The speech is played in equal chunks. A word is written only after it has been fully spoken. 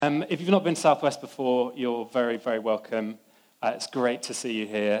If you've not been to Southwest before, you're very, very welcome. It's great to see you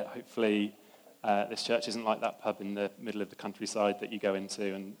here. Hopefully, this church isn't like that pub in the middle of the countryside that you go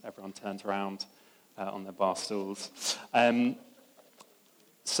into and everyone turns around on their bar stools.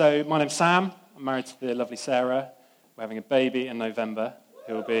 So my name's Sam. I'm married to the lovely Sarah. We're having a baby in November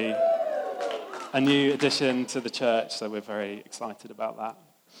who will be a new addition to the church, so we're very excited about that.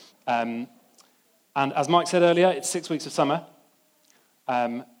 And as Mike said earlier, it's 6 weeks of summer.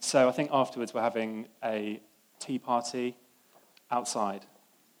 So I think afterwards we're having a tea party outside.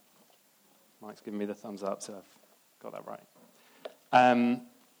 Mike's giving me the thumbs up, so I've got that right.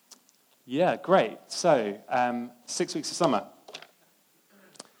 Yeah, great. So 6 weeks of summer.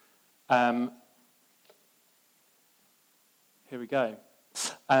 Here we go.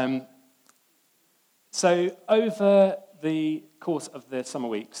 So over the course of the summer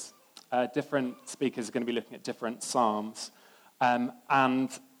weeks, different speakers are going to be looking at different psalms. And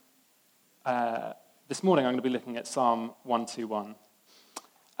this morning I'm going to be looking at Psalm 121.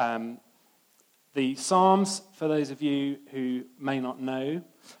 The Psalms, for those of you who may not know,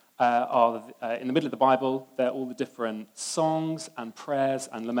 are in the middle of the Bible. They're all the different songs and prayers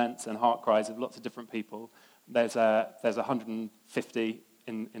and laments and heart cries of lots of different people. There's 150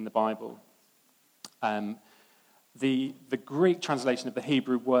 in the Bible. The Greek translation of the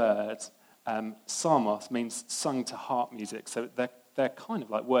Hebrew word psalmos means sung to harp music, so they're kind of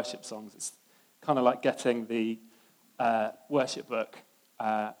like worship songs. It's kind of like getting the worship book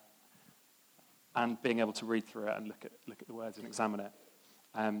and being able to read through it and look at the words and examine it.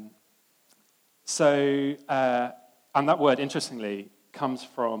 And that word, interestingly, comes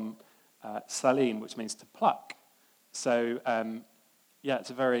from salim, which means to pluck. So it's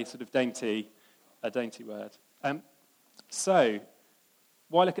a very sort of dainty word. So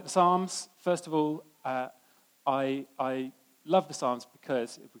why look at the Psalms? First of all, I love the Psalms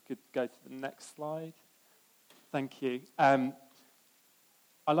because, if we could go to the next slide. Thank you. I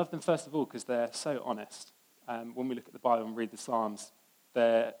love them, first of all, because they're so honest. When we look at the Bible and read the Psalms,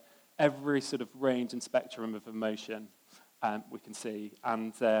 they're every sort of range and spectrum of emotion we can see.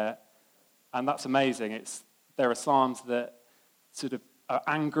 And that's amazing. There are Psalms that sort of are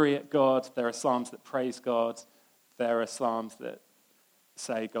angry at God. There are Psalms that praise God. There are Psalms that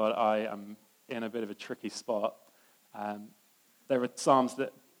say, God, I am in a bit of a tricky spot. There are Psalms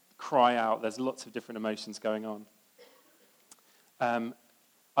that cry out. There's lots of different emotions going on.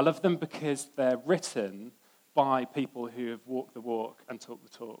 I love them because they're written by people who have walked the walk and talked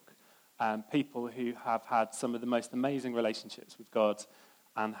the talk. People who have had some of the most amazing relationships with God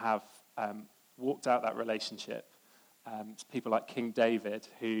and have walked out that relationship. People like King David,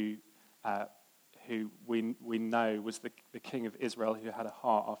 who we know was the king of Israel who had a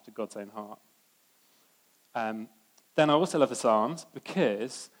heart after God's own heart. Then I also love the Psalms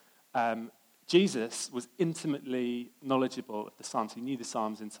because Jesus was intimately knowledgeable of the Psalms. He knew the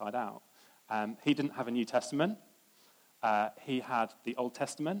Psalms inside out. He didn't have a New Testament. He had the Old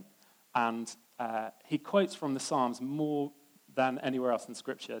Testament, and he quotes from the Psalms more than anywhere else in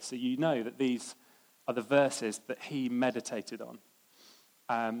Scripture. So you know that these are the verses that he meditated on.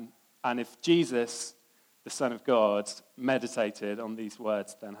 And if Jesus, the Son of God, meditated on these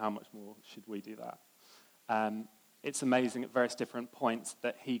words, then how much more should we do that? It's amazing at various different points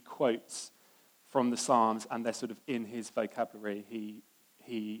that he quotes from the Psalms, and they're sort of in his vocabulary.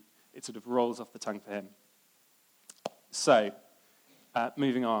 It sort of rolls off the tongue for him. So,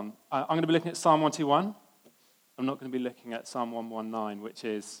 moving on. I'm going to be looking at Psalm 121. I'm not going to be looking at Psalm 119, which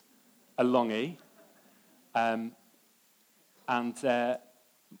is a longie.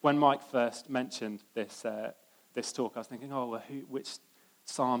 When Mike first mentioned this talk, I was thinking, which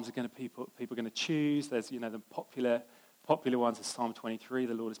Psalms are people going to choose? There's, the popular ones are Psalm 23,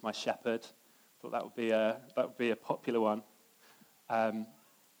 "The Lord is my shepherd." Thought that would be a popular one. There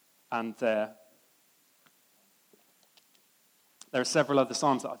are several other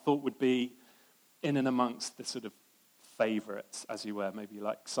Psalms that I thought would be in and amongst the sort of favorites, as you were. Maybe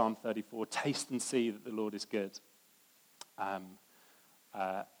like Psalm 34, "Taste and see that the Lord is good."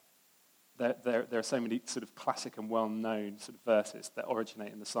 There are so many sort of classic and well-known sort of verses that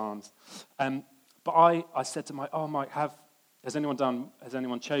originate in the Psalms. But I said to Mike, Mike, has anyone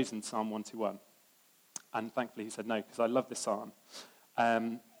chosen Psalm 121? And thankfully he said no, because I love this psalm.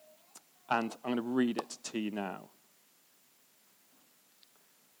 And I'm going to read it to you now.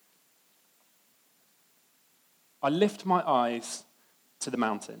 "I lift my eyes to the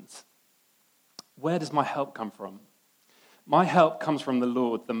mountains. Where does my help come from? My help comes from the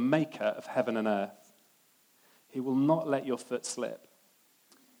Lord, the maker of heaven and earth. He will not let your foot slip.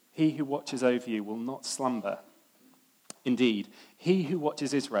 He who watches over you will not slumber. Indeed, he who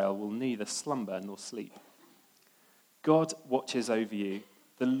watches Israel will neither slumber nor sleep. God watches over you.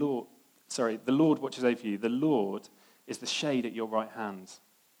 The Lord watches over you. The Lord is the shade at your right hand.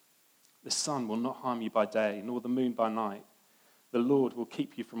 The sun will not harm you by day, nor the moon by night. The Lord will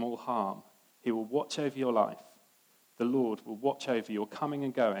keep you from all harm. He will watch over your life. The Lord will watch over your coming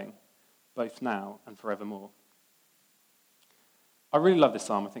and going, both now and forevermore. I really love this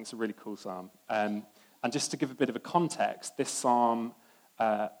psalm. I think it's a really cool psalm. And just to give a bit of a context, this psalm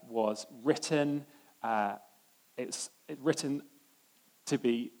was written, it's written to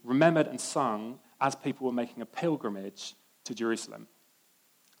be remembered and sung as people were making a pilgrimage to Jerusalem.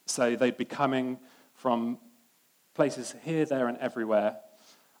 So they'd be coming from places here, there, and everywhere,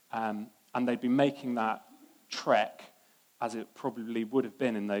 and they'd be making that trek, as it probably would have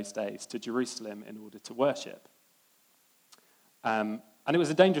been in those days, to Jerusalem in order to worship. And it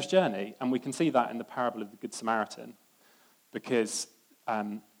was a dangerous journey, and we can see that in the parable of the Good Samaritan, because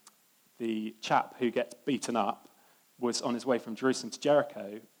the chap who gets beaten up was on his way from Jerusalem to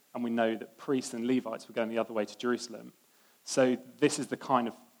Jericho, and we know that priests and Levites were going the other way to Jerusalem. So this is the kind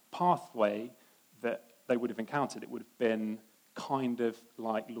of pathway that they would have encountered. It would have been kind of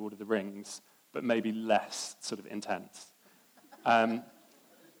like Lord of the Rings, but maybe less sort of intense.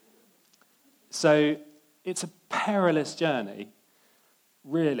 So it's a perilous journey,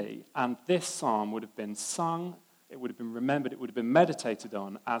 really, and this psalm would have been sung, it would have been remembered, it would have been meditated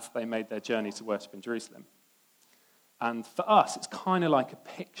on as they made their journey to worship in Jerusalem. And for us, it's kind of like a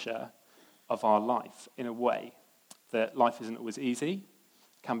picture of our life, in a way, that life isn't always easy,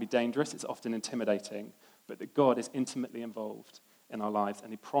 can be dangerous, it's often intimidating, but that God is intimately involved in our lives,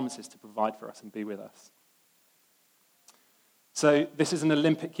 and he promises to provide for us and be with us. So this is an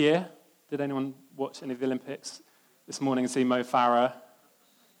Olympic year. Did anyone watch any of the Olympics this morning and see Mo Farah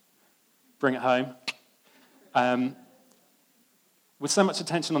bring it home? With so much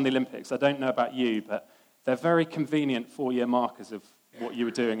attention on the Olympics, I don't know about you, but they're very convenient 4-year markers of what you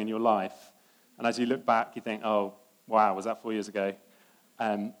were doing in your life. And as you look back, you think, oh, wow, was that 4 years ago?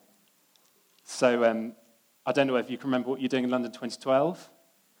 I don't know if you can remember what you're doing in London 2012.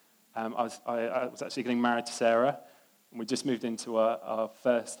 I was actually getting married to Sarah, and we just moved into our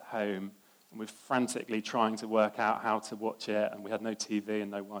first home, and we're frantically trying to work out how to watch it, and we had no TV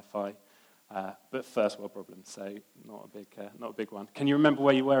and no Wi-Fi, but first world problems, so not a big one. Can you remember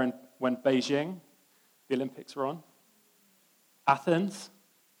where you were when Beijing, the Olympics were on? Athens,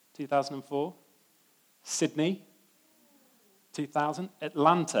 2004. Sydney, 2000.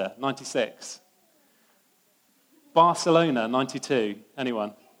 Atlanta, 96. Barcelona, 92.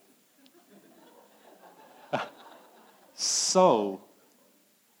 Anyone? Seoul,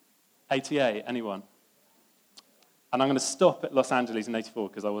 88. Anyone? And I'm going to stop at Los Angeles in 84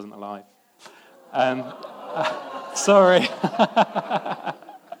 because I wasn't alive. Sorry.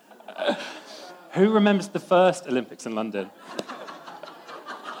 Who remembers the first Olympics in London?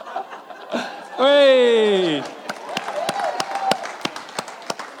 Hey!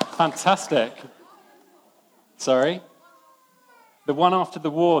 Fantastic. Sorry? The one after the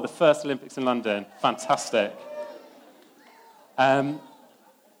war, the first Olympics in London. Fantastic.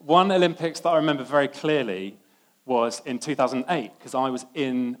 One Olympics that I remember very clearly was in 2008, because I was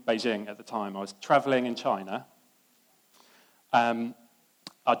in Beijing at the time. I was traveling in China.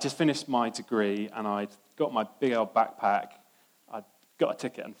 I'd just finished my degree, and I'd got my big old backpack. I'd got a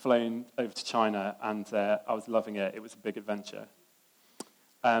ticket and flown over to China, and I was loving it. It was a big adventure.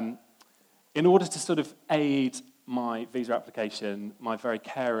 In order to sort of aid my visa application, my very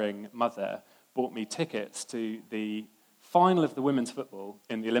caring mother bought me tickets to the final of the women's football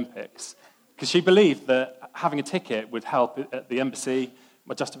in the Olympics, because she believed that having a ticket would help at the embassy,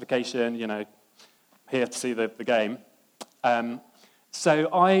 my justification, here to see the game. So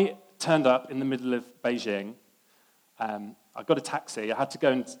I turned up in the middle of Beijing. I got a taxi. I had to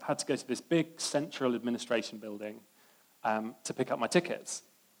go to this big central administration building to pick up my tickets.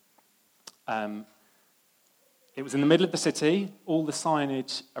 It was in the middle of the city. All the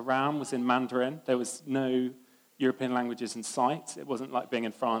signage around was in Mandarin. There was no European languages in sight. It wasn't like being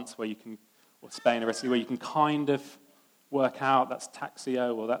in France or Spain or Italy, where you can kind of work out that's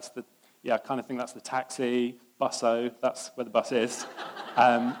taxio, or that's the, I kind of think that's the taxi, busso, that's where the bus is.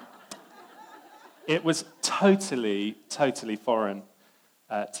 It was totally, totally foreign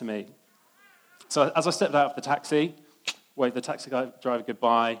to me. So as I stepped out of the taxi, waved the taxi driver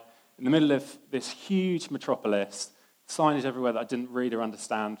goodbye, in the middle of this huge metropolis, signage everywhere that I didn't read or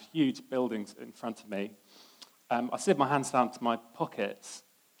understand, huge buildings in front of me, I slid my hands down to my pockets,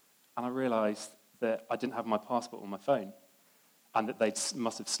 and I realized that I didn't have my passport on my phone, and that they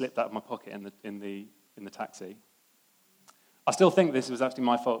must have slipped out of my pocket in the taxi. I still think this was actually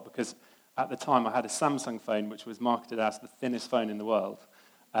my fault because at the time I had a Samsung phone which was marketed as the thinnest phone in the world.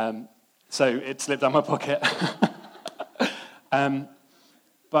 So it slipped out of my pocket.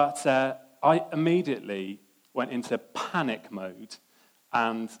 But I immediately went into panic mode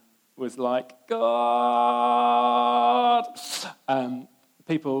and was like, God!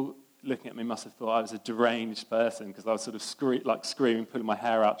 People looking at me must have thought I was a deranged person because I was sort of screaming, pulling my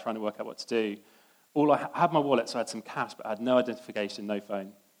hair out, trying to work out what to do. I had my wallet, so I had some cash, but I had no identification, no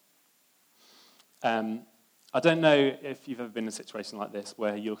phone. I don't know if you've ever been in a situation like this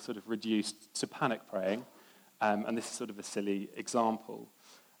where you're sort of reduced to panic praying, and this is sort of a silly example.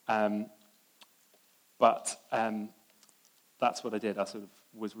 But that's what I did. I sort of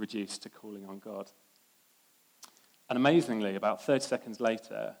was reduced to calling on God. And amazingly, about 30 seconds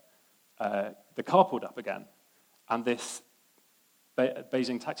later, the car pulled up again, and this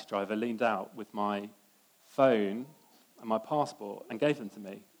Beijing taxi driver leaned out with my phone and my passport and gave them to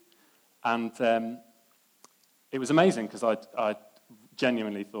me. And it was amazing because I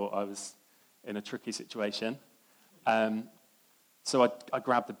genuinely thought I was in a tricky situation. So I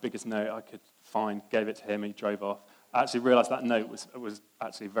grabbed the biggest note I could find, gave it to him, he drove off. I actually realized that note was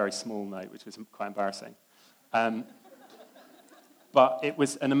actually a very small note, which was quite embarrassing. But it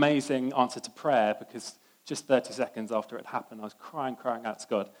was an amazing answer to prayer because just 30 seconds after it happened, I was crying out to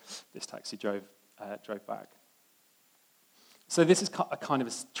God. This taxi drove back. So this is a kind of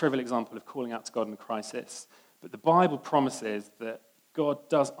a trivial example of calling out to God in a crisis. But the Bible promises that God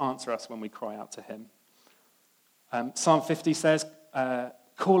does answer us when we cry out to him. Psalm 50 says,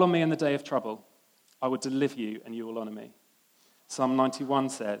 call on me in the day of trouble. I will deliver you and you will honor me. Psalm 91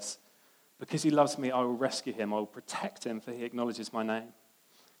 says, because he loves me, I will rescue him. I will protect him, for he acknowledges my name.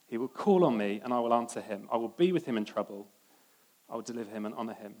 He will call on me, and I will answer him. I will be with him in trouble. I will deliver him and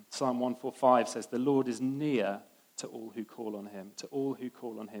honor him. Psalm 145 says, the Lord is near to all who call on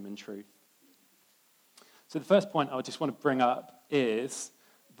him in truth. So the first point I just want to bring up is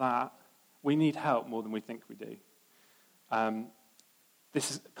that we need help more than we think we do.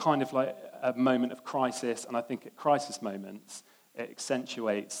 This is kind of like a moment of crisis, and I think at crisis moments, it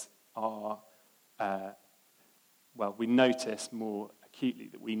accentuates we notice more acutely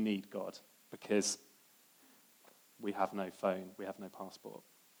that we need God because we have no phone, we have no passport.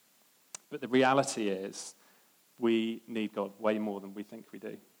 But the reality is we need God way more than we think we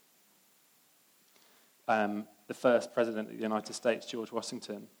do. The first president of the United States, George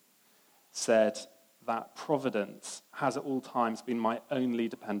Washington, said that providence has at all times been my only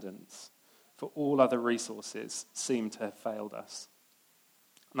dependence, for all other resources seem to have failed us.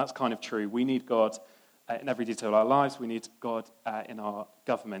 And that's kind of true. We need God in every detail of our lives. We need God in our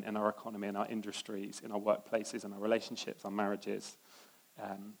government, in our economy, in our industries, in our workplaces, in our relationships, our marriages.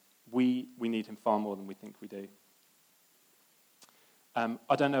 We need him far more than we think we do.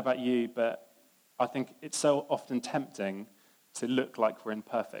 I don't know about you, but I think it's so often tempting to look like we're in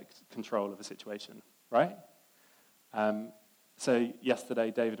perfect control of a situation, right? So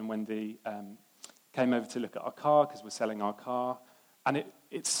yesterday, David and Wendy came over to look at our car because we're selling our car. And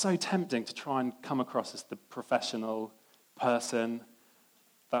it's so tempting to try and come across as the professional person.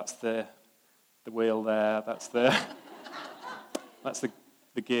 That's the wheel there. That's the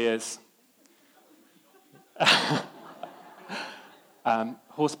gears.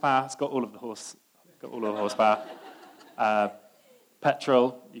 Horsepower. It's got all of the horsepower.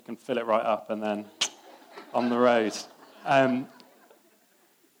 Petrol. You can fill it right up and then on the road.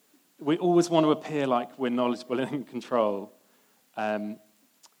 We always want to appear like we're knowledgeable and in control.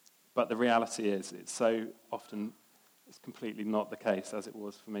 But the reality is, it's completely not the case as it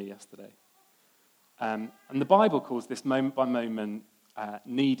was for me yesterday. And the Bible calls this moment-by-moment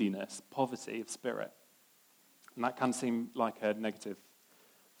neediness, poverty of spirit. And that can seem like a negative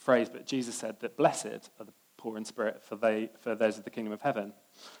phrase, but Jesus said that blessed are the poor in spirit, for theirs is the kingdom of heaven.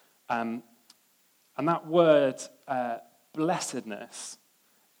 And that word, blessedness,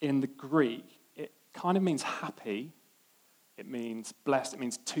 in the Greek, it kind of means happy. It means blessed. It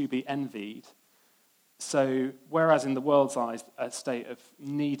means to be envied. So whereas in the world's eyes, a state of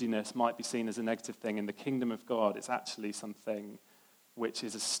neediness might be seen as a negative thing, in the kingdom of God, it's actually something which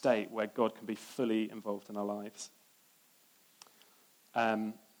is a state where God can be fully involved in our lives.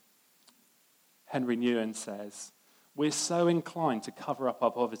 Henry Nouwen says, we're so inclined to cover up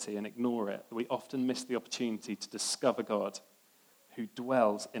our poverty and ignore it that we often miss the opportunity to discover God who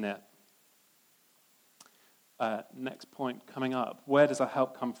dwells in it. Next point coming up. Where does our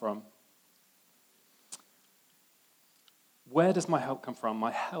help come from? Where does my help come from?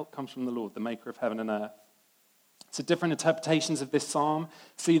 My help comes from the Lord, the maker of heaven and earth. So different interpretations of this psalm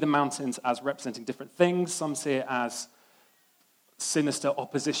see the mountains as representing different things. Some see it as sinister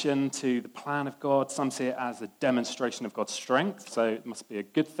opposition to the plan of God. Some see it as a demonstration of God's strength, so it must be a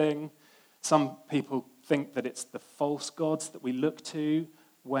good thing. Some people think that it's the false gods that we look to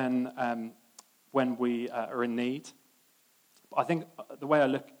when we are in need. But I think the way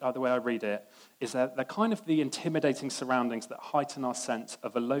I read it is that they're kind of the intimidating surroundings that heighten our sense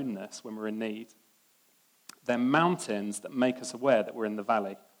of aloneness when we're in need. They're mountains that make us aware that we're in the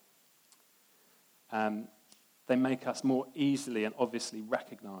valley. They make us more easily and obviously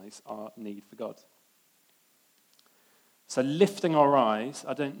recognize our need for God. So lifting our eyes,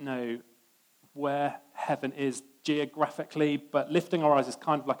 I don't know where heaven is geographically, but lifting our eyes is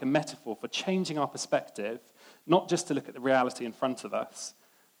kind of like a metaphor for changing our perspective, not just to look at the reality in front of us,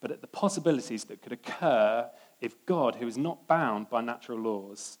 but at the possibilities that could occur if God, who is not bound by natural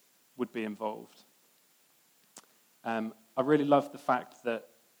laws, would be involved. I really love the fact that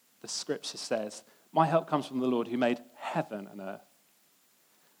the scripture says, "My help comes from the Lord who made heaven and earth."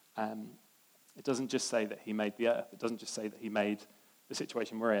 It doesn't just say that he made the earth. It doesn't just say that he made the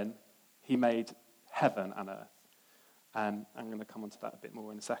situation we're in. He made heaven and earth. I'm going to come on to that a bit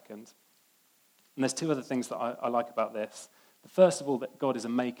more in a second. And there's two other things that I like about this. The first of all, that God is a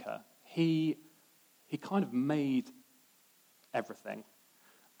maker. He kind of made everything.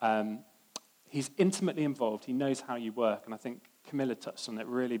 He's intimately involved. He knows how you work. And I think Camilla touched on it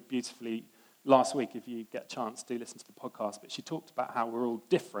really beautifully last week. If you get a chance, do listen to the podcast. But she talked about how we're all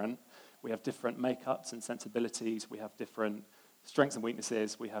different. We have different makeups and sensibilities. We have different strengths and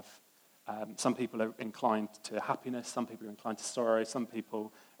weaknesses. We have some people are inclined to happiness. Some people are inclined to sorrow. Some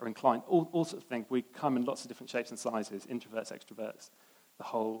people are inclined, all sorts of things. We come in lots of different shapes and sizes, introverts, extroverts, the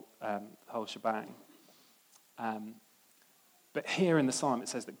whole shebang. But here in the psalm, it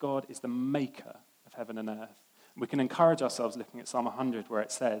says that God is the maker of heaven and earth. We can encourage ourselves looking at Psalm 100, where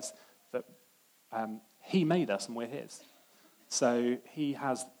it says that he made us and we're his. So he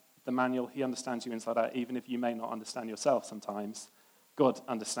has the manual. He understands you inside out, even if you may not understand yourself sometimes. God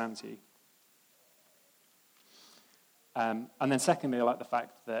understands you. And then secondly, I like the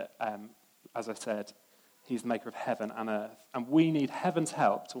fact that, as I said, he's the maker of heaven and earth. And we need heaven's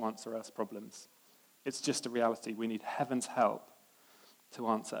help to answer earth's problems. It's just a reality. We need heaven's help to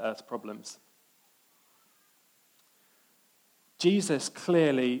answer earth's problems. Jesus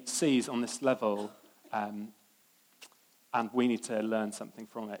clearly sees on this level, and we need to learn something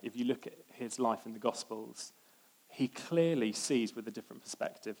from it. If you look at his life in the Gospels, he clearly sees with a different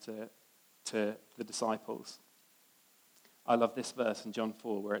perspective to the disciples. I love this verse in John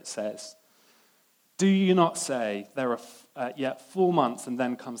 4 where it says, "Do you not say, there are yet 4 months and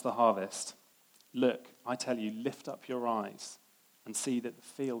then comes the harvest? Look, I tell you, lift up your eyes and see that the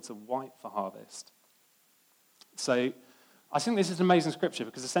fields are white for harvest." So I think this is an amazing scripture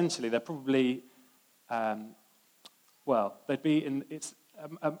because essentially they're probably, they'd be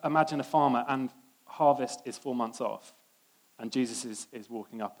imagine a farmer and harvest is 4 months off. And Jesus is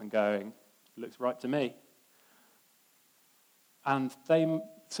walking up and going, "Looks right to me." And they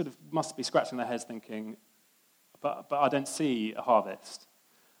sort of must be scratching their heads thinking, but I don't see a harvest.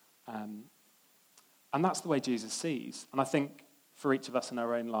 And that's the way Jesus sees. And I think for each of us in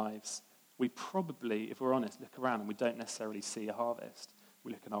our own lives, we probably, if we're honest, look around and we don't necessarily see a harvest.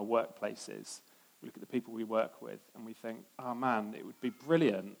 We look in our workplaces, we look at the people we work with, and we think, oh man, it would be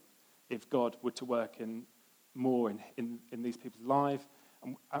brilliant if God were to work more in these people's lives.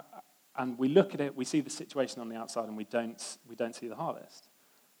 And we look at it, we see the situation on the outside, and we don't see the harvest.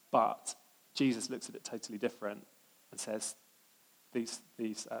 But Jesus looks at it totally different and says, these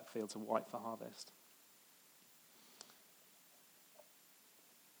fields are white for harvest.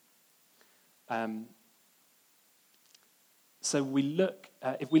 So if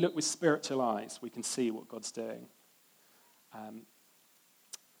we look with spiritual eyes, we can see what God's doing.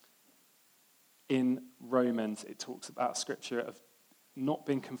 In Romans, it talks about scripture of not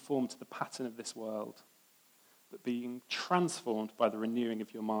being conformed to the pattern of this world, but being transformed by the renewing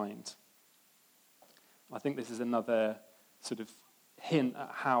of your mind. I think this is another sort of hint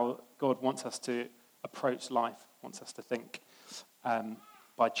at how God wants us to approach life, wants us to think.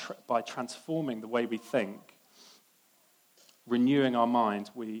 By transforming the way we think, renewing our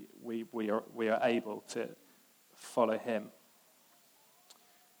mind, we are able to follow him.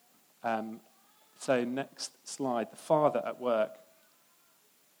 So next slide, the Father at work.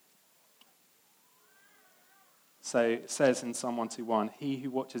 So it says in Psalm 121, "He who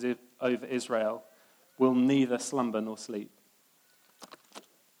watches over Israel will neither slumber nor sleep."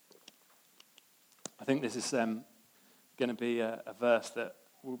 I think this is going to be a verse that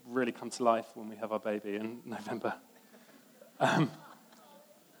will really come to life when we have our baby in November.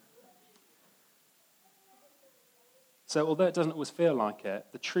 So although it doesn't always feel like it,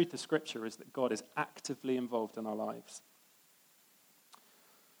 the truth of Scripture is that God is actively involved in our lives.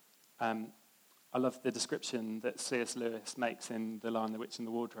 I love the description that C.S. Lewis makes in The Lion, the Witch, and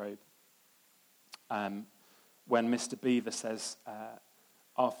the Wardrobe. When Mr. Beaver says,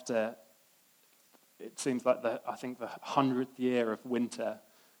 after it seems like the 100th year of winter,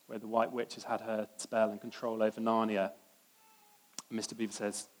 where the White Witch has had her spell and control over Narnia, Mr. Beaver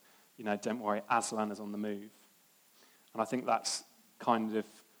says, don't worry, Aslan is on the move. And I think that's kind of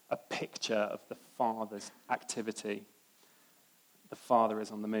a picture of the Father's activity. The Father is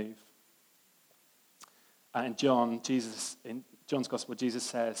on the move. In John's Gospel, Jesus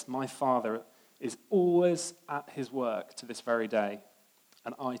says, my Father is always at his work to this very day,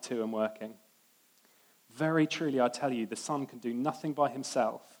 and I too am working. Very truly, I tell you, the Son can do nothing by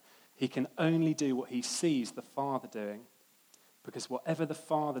himself. He can only do what he sees the Father doing, because whatever the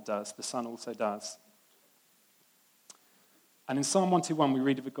Father does, the Son also does. And in Psalm 121, we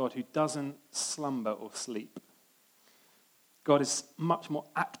read of a God who doesn't slumber or sleep. God is much more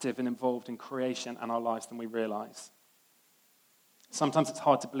active and involved in creation and our lives than we realize. Sometimes it's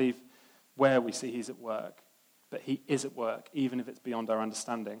hard to believe where we see he's at work, but he is at work, even if it's beyond our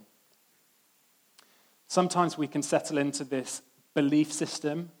understanding. Sometimes we can settle into this belief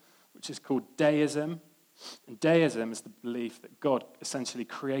system, which is called deism. And deism is the belief that God essentially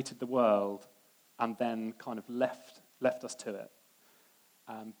created the world and then kind of left us to it.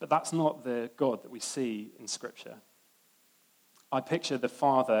 But that's not the God that we see in Scripture. I picture the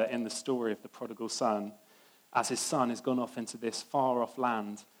father in the story of the prodigal son as his son has gone off into this far-off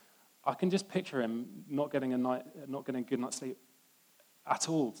land. I can just picture him not getting a good night's sleep at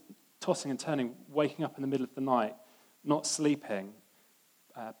all, tossing and turning, waking up in the middle of the night, not sleeping,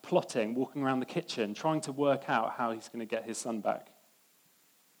 plotting, walking around the kitchen, trying to work out how he's going to get his son back.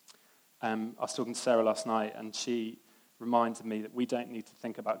 I was talking to Sarah last night, and she reminded me that we don't need to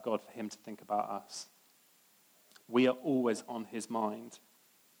think about God for him to think about us. We are always on his mind.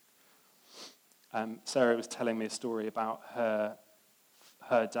 Sarah was telling me a story about her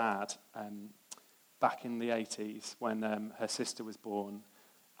dad back in the 80s when her sister was born,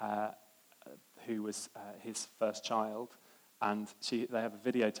 who was his first child. And they have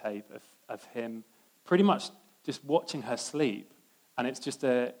a videotape of him pretty much just watching her sleep. And it's just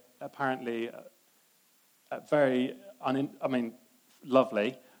apparently a very,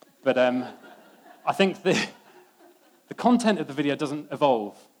 lovely. But I think the content of the video doesn't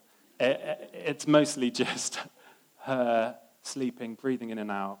evolve. It's mostly just her sleeping, breathing in and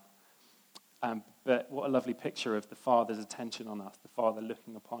out. But what a lovely picture of the Father's attention on us, the Father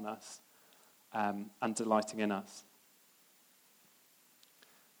looking upon us and delighting in us.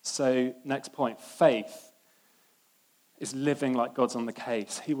 So, next point, faith is living like God's on the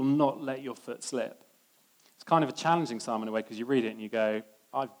case. He will not let your foot slip. It's kind of a challenging psalm in a way because you read it and you go,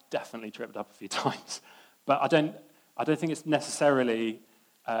 I've definitely tripped up a few times. But I don't think it's necessarily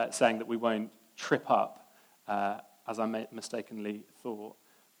saying that we won't trip up, as I mistakenly thought.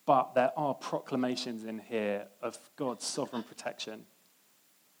 But there are proclamations in here of God's sovereign protection.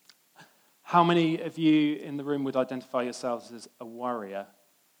 How many of you in the room would identify yourselves as a worrier?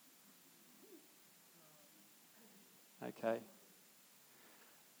 Okay.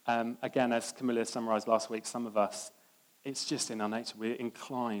 Again, as Camilla summarized last week, some of us, it's just in our nature. We're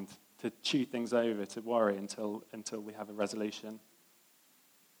inclined to chew things over, to worry until we have a resolution.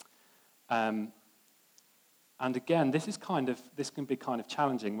 And again, this can be kind of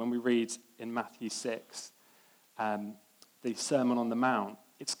challenging when we read in Matthew 6, the Sermon on the Mount.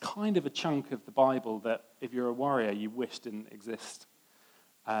 It's kind of a chunk of the Bible that, if you're a worrier, you wish didn't exist.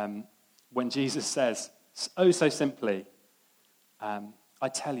 When Jesus says, oh so simply, I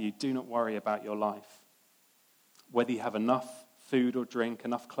tell you, do not worry about your life. Whether you have enough food or drink,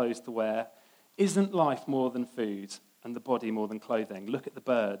 enough clothes to wear, isn't life more than food and the body more than clothing? Look at the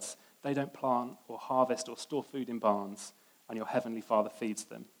birds. They don't plant or harvest or store food in barns, and your heavenly Father feeds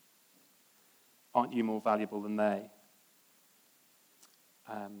them. Aren't you more valuable than they?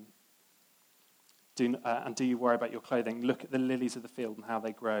 And do you worry about your clothing? Look at the lilies of the field and how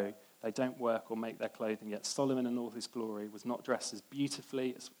they grow. They don't work or make their clothing, yet Solomon in all his glory was not dressed as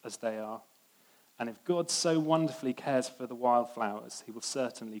beautifully as they are. And if God so wonderfully cares for the wildflowers, he will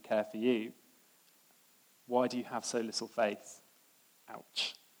certainly care for you. Why do you have so little faith?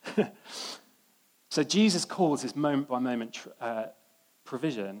 Ouch. So Jesus calls his moment-by-moment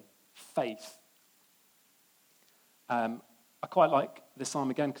provision faith. I quite like this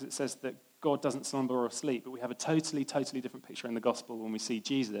psalm again because it says that God doesn't slumber or sleep, but we have a totally, totally different picture in the gospel when we see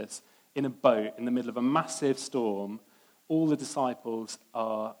Jesus in a boat in the middle of a massive storm. All the disciples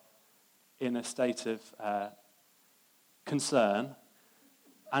are in a state of concern,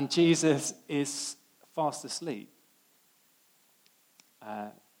 and Jesus is fast asleep.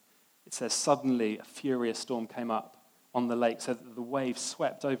 It says, suddenly a furious storm came up on the lake so that the waves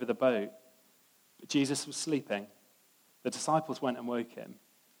swept over the boat. But Jesus was sleeping. The disciples went and woke him,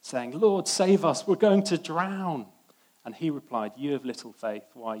 saying, Lord, save us, we're going to drown. And he replied, you have little faith,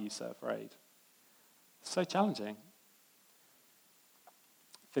 why are you so afraid? So challenging.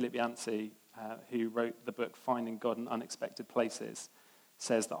 Philip Yancey, who wrote the book Finding God in Unexpected Places,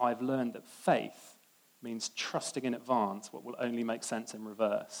 says that I've learned that faith means trusting in advance what will only make sense in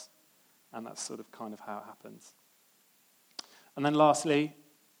reverse. And that's sort of kind of how it happens. And then lastly,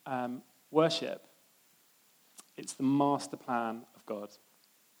 worship. It's the master plan of God.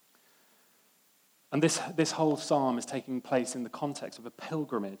 And this whole psalm is taking place in the context of a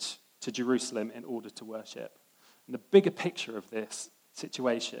pilgrimage to Jerusalem in order to worship. And the bigger picture of this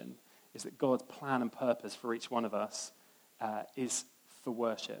situation is that God's plan and purpose for each one of us is for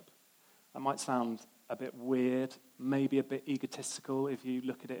worship. That might sound a bit weird, maybe a bit egotistical if you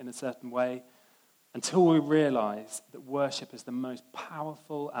look at it in a certain way, until we realize that worship is the most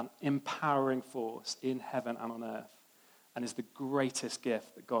powerful and empowering force in heaven and on earth, and is the greatest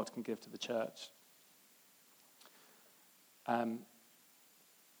gift that God can give to the church.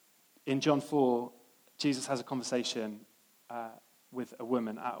 In John 4, Jesus has a conversation with a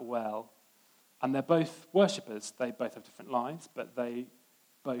woman at a well, and they're both worshippers. They both have different lives, but they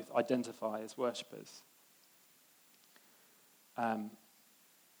both identify as worshippers.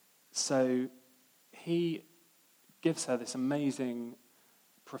 So he gives her this amazing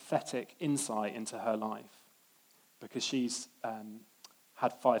prophetic insight into her life, because she's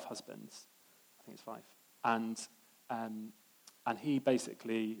had 5 husbands. I think it's 5. And he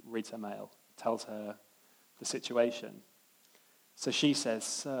basically reads her mail, tells her the situation. So she says,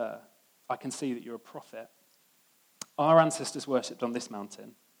 Sir, I can see that you're a prophet. Our ancestors worshipped on this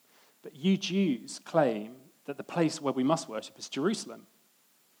mountain, but you Jews claim that the place where we must worship is Jerusalem.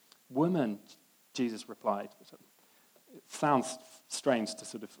 Woman, Jesus replied. It sounds strange to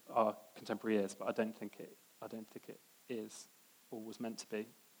sort of our contemporary ears, but I don't think it is or was meant to be.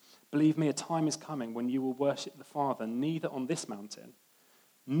 Believe me, a time is coming when you will worship the Father neither on this mountain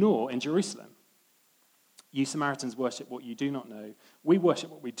nor in Jerusalem. You Samaritans worship what you do not know. We worship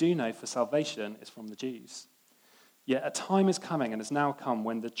what we do know, for salvation is from the Jews. Yet a time is coming and has now come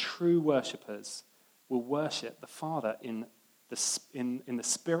when the true worshippers will worship the Father in the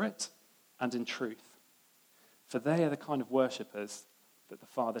Spirit and in truth. For they are the kind of worshippers that the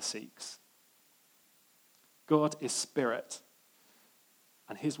Father seeks. God is Spirit,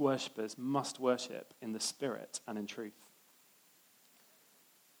 and his worshippers must worship in the Spirit and in truth.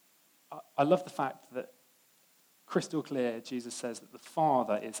 I love the fact that crystal clear, Jesus says that the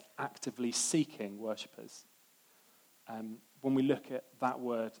Father is actively seeking worshippers. When we look at that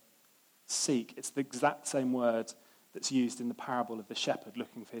word, seek, it's the exact same word that's used in the parable of the shepherd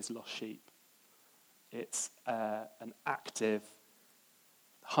looking for his lost sheep. It's an active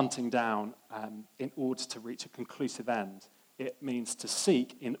hunting down in order to reach a conclusive end. It means to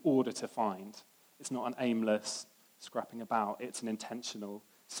seek in order to find. It's not an aimless scrapping about. It's an intentional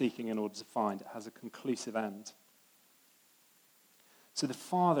seeking in order to find. It has a conclusive end. So the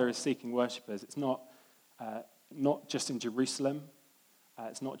Father is seeking worshippers. It's not just in Jerusalem.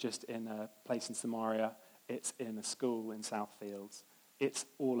 It's not just in a place in Samaria. It's in a school in Southfields. It's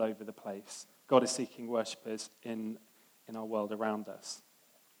all over the place. God is seeking worshippers in our world around us.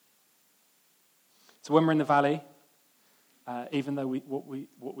 So when we're in the valley, even though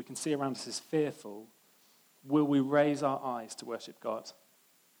what we can see around us is fearful, will we raise our eyes to worship God?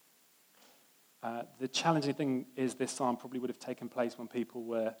 The challenging thing is this psalm probably would have taken place when people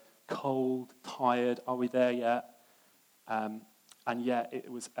were cold, tired. Are we there yet? And yet it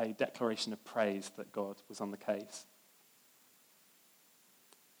was a declaration of praise that God was on the case.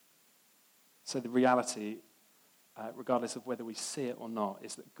 So the reality, regardless of whether we see it or not,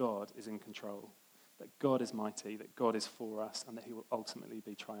 is that God is in control, that God is mighty, that God is for us, and that he will ultimately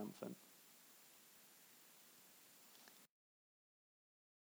be triumphant.